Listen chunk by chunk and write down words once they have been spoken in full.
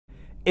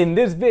In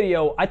this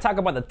video, I talk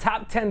about the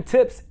top 10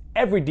 tips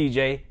every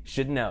DJ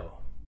should know.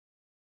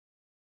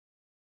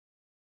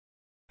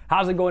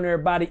 How's it going,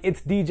 everybody?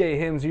 It's DJ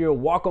Hims here.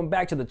 Welcome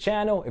back to the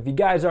channel. If you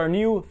guys are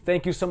new,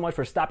 thank you so much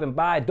for stopping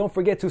by. Don't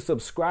forget to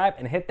subscribe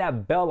and hit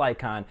that bell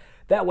icon.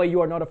 That way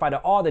you are notified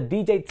of all the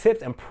DJ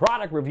tips and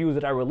product reviews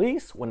that I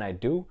release when I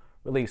do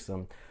release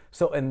them.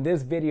 So in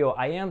this video,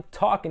 I am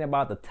talking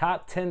about the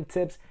top 10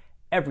 tips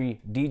every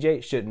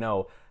DJ should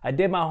know. I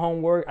did my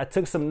homework. I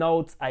took some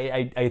notes.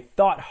 I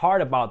thought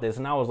hard about this,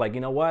 and I was like, you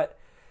know what?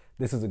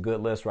 This is a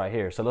good list right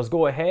here. So let's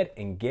go ahead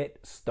and get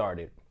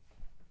started.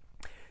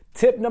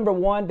 Tip number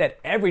one that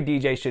every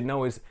DJ should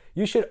know is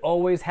you should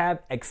always have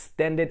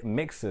extended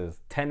mixes,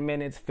 10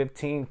 minutes,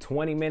 15,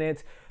 20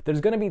 minutes.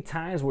 There's gonna be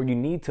times where you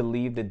need to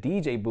leave the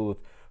DJ booth.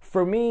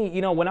 For me,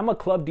 you know, when I'm a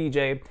club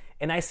DJ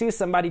and I see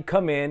somebody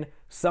come in,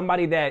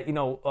 somebody that, you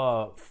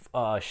know,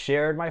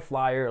 shared my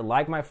flyer,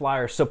 liked my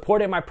flyer,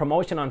 supported my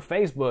promotion on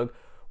Facebook,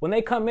 when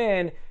they come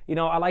in, you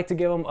know, I like to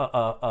give them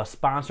a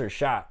sponsored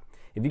shot.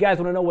 If you guys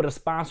want to know what a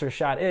sponsor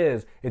shot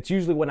is, it's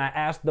usually when I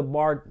ask the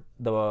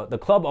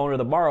club owner,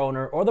 the bar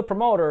owner, or the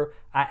promoter,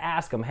 I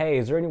ask them, hey,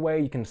 is there any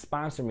way you can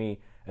sponsor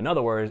me? In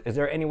other words, is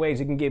there any ways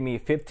you can give me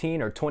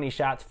 15 or 20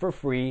 shots for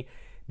free?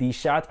 These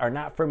shots are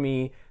not for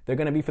me. They're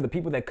going to be for the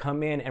people that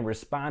come in and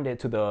responded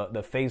to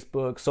the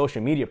Facebook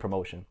social media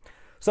promotion.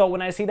 So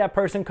when I see that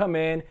person come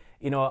in,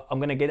 you know, I'm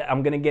gonna get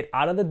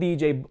out of the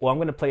DJ. Well, I'm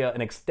gonna play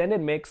an extended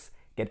mix,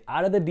 get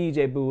out of the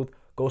DJ booth,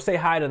 go say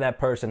hi to that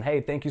person.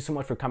 Hey, thank you so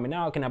much for coming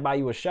out. Can I buy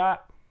you a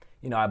shot?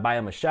 You know, I buy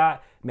him a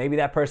shot. Maybe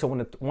that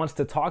person wants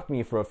to talk to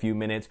me for a few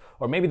minutes,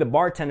 or maybe the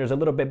bartender's a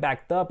little bit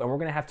backed up and we're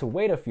gonna have to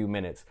wait a few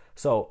minutes.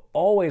 So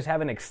always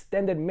have an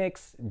extended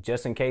mix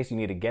just in case you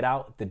need to get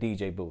out the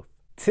DJ booth.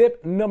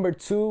 Tip number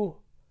two,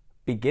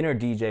 beginner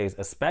DJs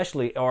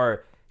especially,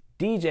 or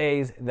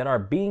DJs that are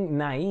being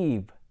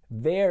naive,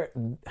 there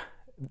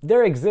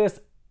exists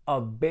a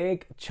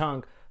big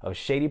chunk of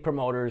shady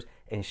promoters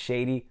and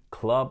shady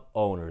club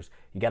owners.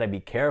 You gotta be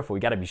careful, you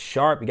gotta be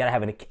sharp, you gotta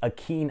have a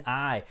keen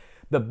eye.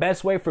 The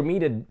best way for me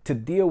to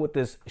deal with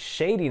this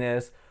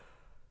shadiness,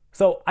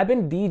 so I've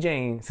been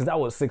DJing since I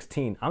was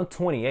 16. I'm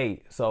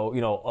 28, so, you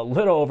know, a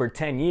little over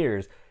 10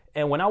 years.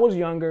 And when I was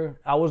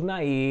younger, I was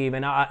naive,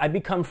 and I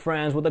become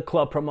friends with the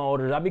club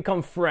promoters, I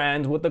become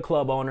friends with the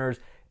club owners,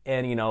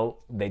 and, you know,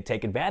 they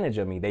take advantage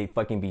of me. They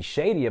fucking be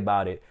shady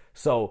about it.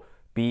 So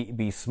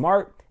be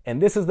smart,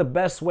 and this is the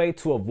best way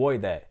to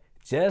avoid that.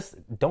 Just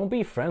don't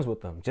be friends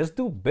with them. Just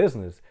do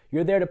business.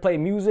 You're there to play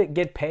music,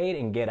 get paid,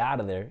 and get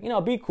out of there. You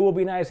know, be cool,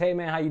 be nice. Hey,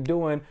 man, how you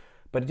doing?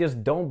 But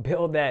just don't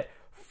build that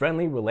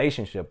friendly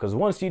relationship, because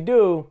once you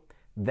do,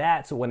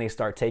 that's when they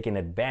start taking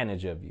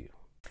advantage of you.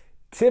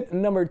 Tip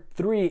number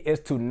three is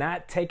to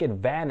not take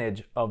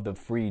advantage of the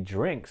free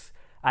drinks.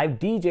 I've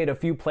DJed a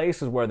few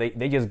places where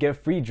they just give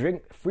free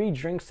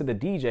drinks to the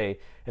DJ.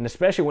 And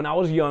especially when I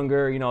was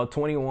younger, you know,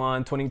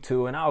 21,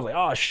 22, and I was like,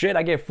 oh shit,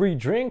 I get free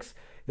drinks.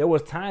 There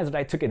was times that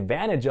I took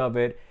advantage of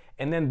it.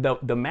 And then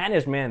the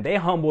management, they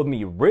humbled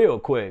me real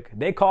quick.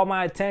 They called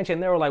my attention.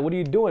 They were like, what are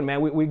you doing,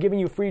 man? We're giving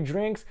you free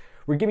drinks.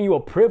 We're giving you a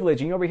privilege,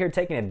 and you're over here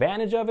taking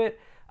advantage of it.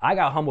 I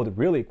got humbled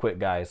really quick,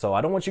 guys. So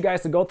I don't want you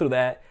guys to go through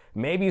that.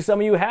 Maybe some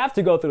of you have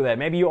to go through that.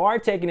 Maybe you are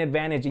taking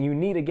advantage and you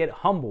need to get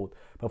humbled.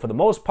 But for the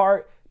most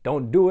part,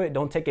 don't do it.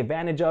 Don't take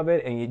advantage of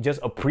it, and you just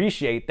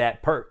appreciate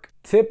that perk.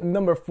 Tip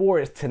number four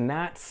is to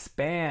not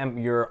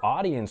spam your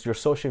audience, your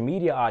social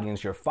media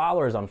audience, your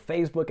followers on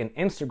Facebook and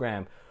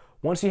Instagram.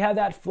 Once you have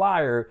that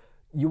flyer,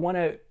 you want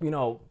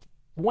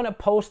to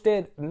post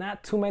it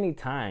not too many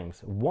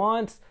times.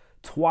 Once,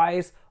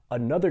 twice.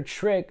 Another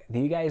trick that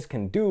you guys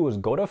can do is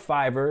go to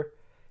Fiverr,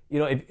 you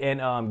know,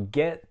 and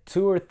get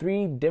 2 or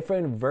 3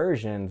 different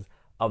versions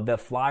of the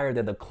flyer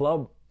that the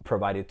club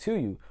provided to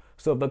you.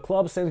 So if the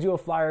club sends you a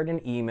flyer in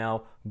an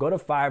email, go to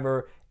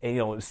Fiverr and, you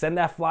know, send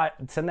that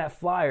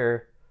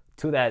flyer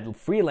to that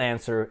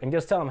freelancer and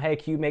just tell them, hey,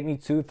 can you make me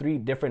 2, 3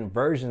 different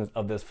versions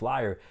of this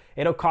flyer?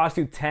 It'll cost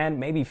you 10,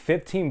 maybe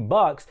 15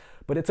 bucks,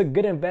 but it's a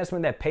good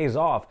investment that pays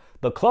off.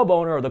 The club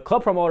owner or the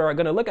club promoter are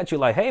gonna look at you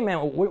like, hey man,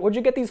 where'd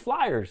you get these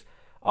flyers?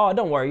 Oh,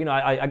 don't worry, you know,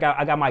 I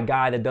got my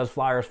guy that does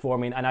flyers for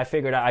me, and I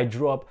figured I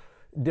drew up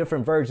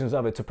different versions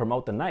of it to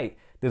promote the night.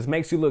 This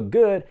makes you look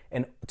good,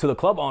 and to the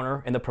club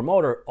owner and the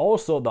promoter,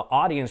 also the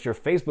audience, your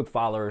Facebook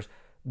followers,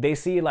 they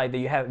see like that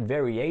you have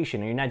variation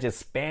and you're not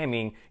just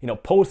spamming, you know,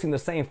 posting the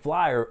same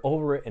flyer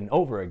over and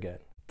over again.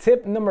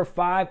 Tip number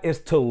 5 is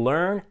to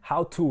learn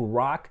how to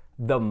rock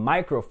the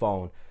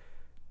microphone.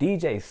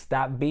 DJ,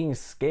 stop being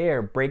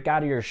scared, break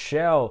out of your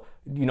shell,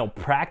 you know,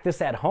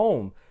 practice at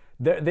home.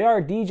 There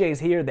are DJs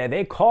here that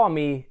they call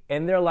me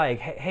and they're like,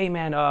 hey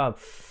man,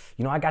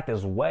 you know, I got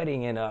this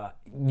wedding and,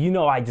 you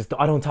know, I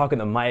don't talk in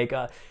the mic.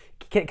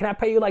 Can I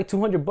pay you like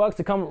 200 bucks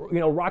to come, you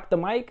know, rock the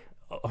mic?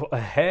 Oh,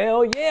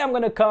 hell yeah, I'm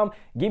gonna come.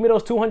 Give me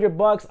those 200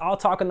 bucks. I'll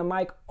talk in the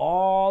mic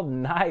all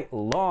night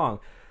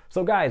long.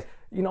 So guys,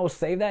 you know,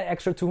 save that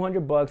extra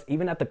 200 bucks,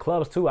 even at the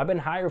clubs too. I've been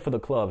hired for the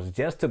clubs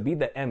just to be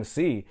the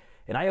MC.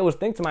 And I always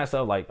think to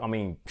myself, like, I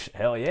mean,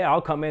 hell yeah, I'll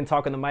come in,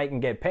 talk in the mic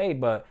and get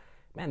paid. But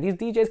man, these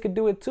DJs could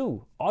do it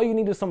too. All you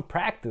need is some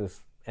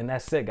practice, and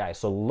that's it, guys.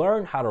 So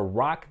learn how to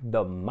rock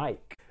the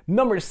mic.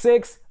 Number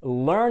 6,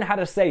 learn how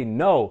to say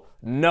no.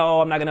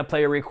 No, I'm not gonna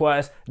play a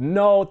request.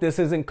 No, this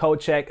isn't code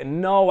check.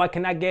 No, I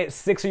cannot get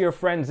 6 of your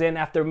friends in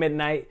after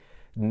midnight.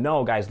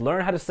 No, guys,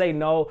 learn how to say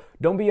no.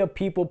 Don't be a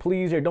people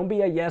pleaser. Don't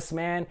be a yes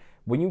man.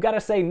 When you gotta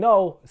say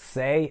no,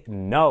 say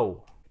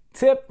no.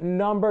 Tip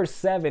number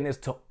 7 is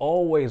to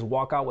always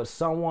walk out with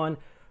someone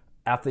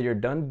after you're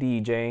done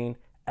DJing,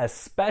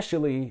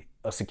 especially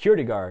a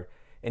security guard.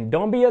 And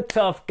don't be a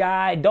tough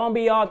guy. Don't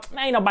be all,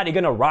 ain't nobody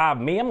gonna rob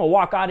me. I'm gonna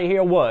walk out of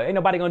here, what? Ain't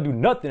nobody gonna do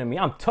nothing to me.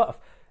 I'm tough.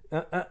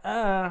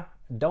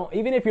 Don't,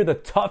 even if you're the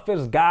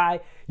toughest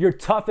guy, you're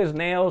tough as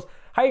nails,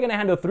 how are you gonna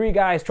handle 3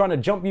 guys trying to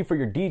jump you for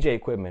your DJ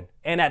equipment?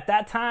 And at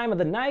that time of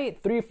the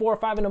night, 3, 4,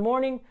 5 in the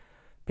morning,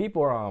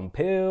 people are on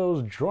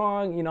pills,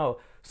 drunk, you know.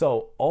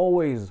 So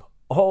always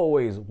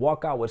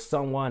walk out with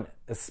someone,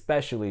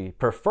 especially,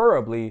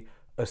 preferably,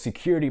 a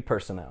security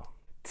personnel.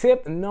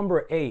 Tip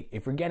number 8,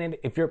 if you're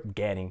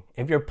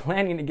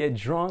planning to get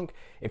drunk,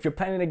 if you're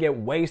planning to get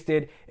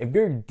wasted, if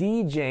you're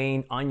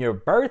DJing on your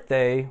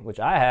birthday, which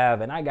I have,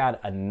 and I got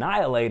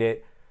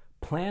annihilated,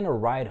 plan a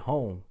ride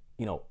home.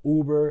 You know,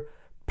 Uber,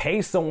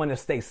 pay someone to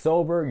stay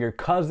sober, your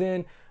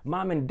cousin,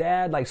 mom and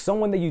dad, like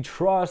someone that you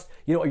trust,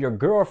 you know, or your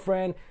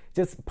girlfriend.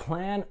 Just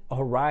plan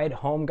a ride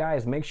home,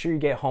 guys. Make sure you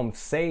get home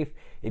safe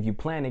if you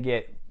plan to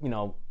get, you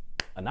know,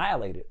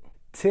 annihilated.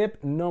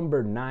 Tip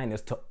number 9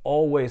 is to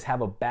always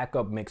have a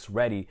backup mix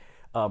ready.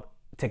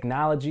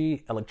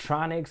 Technology,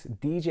 electronics,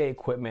 DJ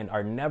equipment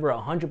are never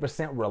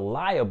 100%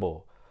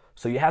 reliable.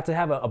 So you have to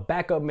have a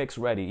backup mix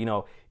ready, you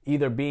know,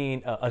 either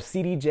being a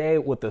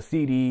CDJ with a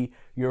CD,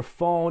 your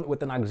phone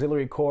with an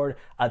auxiliary cord,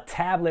 a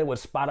tablet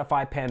with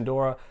Spotify,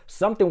 Pandora,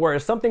 something where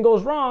if something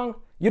goes wrong,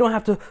 you don't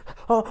have to,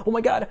 oh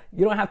my God,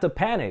 you don't have to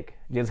panic.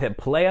 Just hit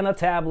play on a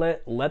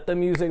tablet, let the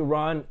music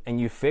run, and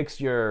you fix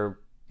your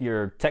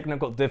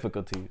technical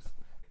difficulties.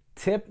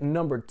 Tip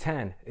number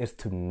 10 is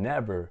to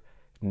never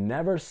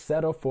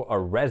settle for a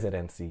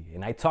residency.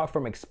 And I talk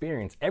from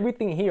experience.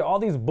 Everything here, all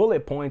these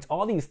bullet points,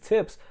 all these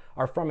tips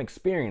are from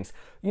experience.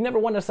 You never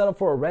want to settle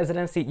for a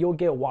residency. You'll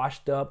get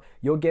washed up.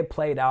 You'll get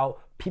played out.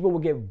 People will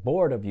get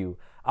bored of you.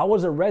 I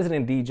was a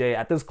resident DJ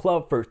at this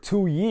club for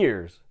 2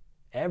 years.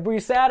 Every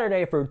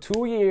Saturday for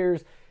 2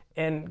 years.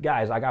 And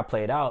guys, I got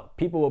played out.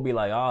 People will be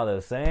like, oh,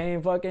 the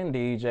same fucking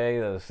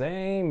DJ, the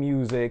same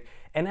music.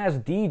 And as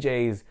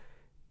DJs,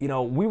 you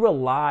know, we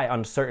rely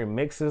on certain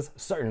mixes,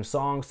 certain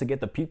songs to get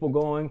the people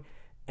going.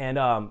 And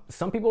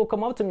some people will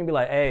come up to me and be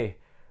like, hey,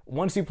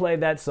 once you played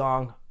that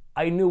song,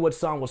 I knew what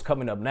song was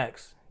coming up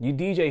next. You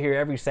DJ here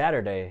every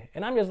Saturday.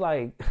 And I'm just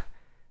like,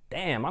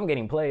 damn, I'm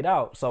getting played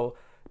out. So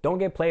don't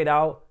get played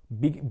out.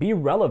 Be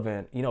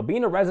relevant. You know,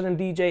 being a resident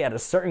DJ at a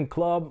certain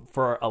club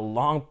for a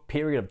long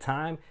period of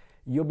time,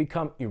 you'll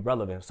become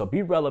irrelevant. So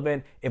be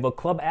relevant. If a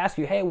club asks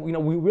you, hey, you know,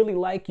 we really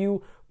like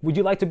you, would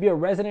you like to be a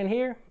resident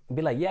here?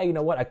 Be like, yeah, you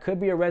know what? I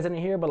could be a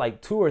resident here, but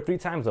like 2 or 3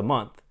 times a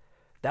month.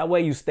 That way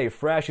you stay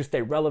fresh, you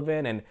stay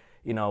relevant, and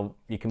you know,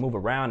 you can move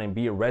around and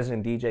be a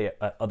resident DJ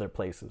at other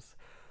places.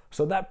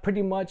 So that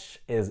pretty much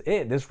is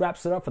it. This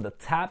wraps it up for the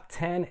top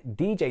 10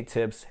 DJ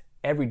tips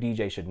every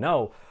DJ should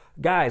know.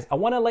 Guys, I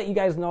want to let you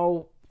guys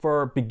know,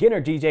 for beginner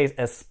DJs,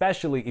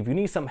 especially if you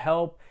need some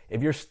help,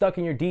 if you're stuck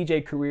in your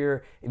DJ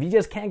career, if you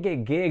just can't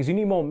get gigs, you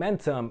need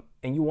momentum,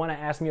 and you want to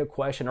ask me a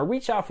question or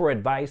reach out for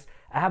advice,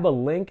 I have a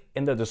link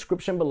in the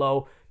description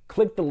below.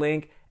 Click the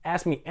link,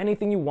 ask me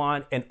anything you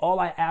want, and all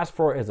I ask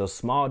for is a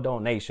small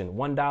donation,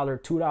 $1,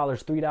 $2,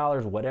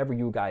 $3, whatever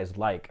you guys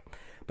like.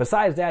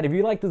 Besides that, if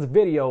you like this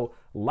video,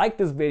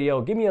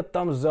 give me a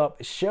thumbs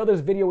up, share this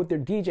video with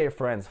your DJ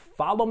friends,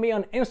 follow me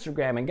on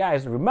Instagram, and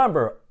guys,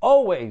 remember,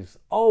 always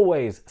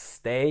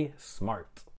stay smart.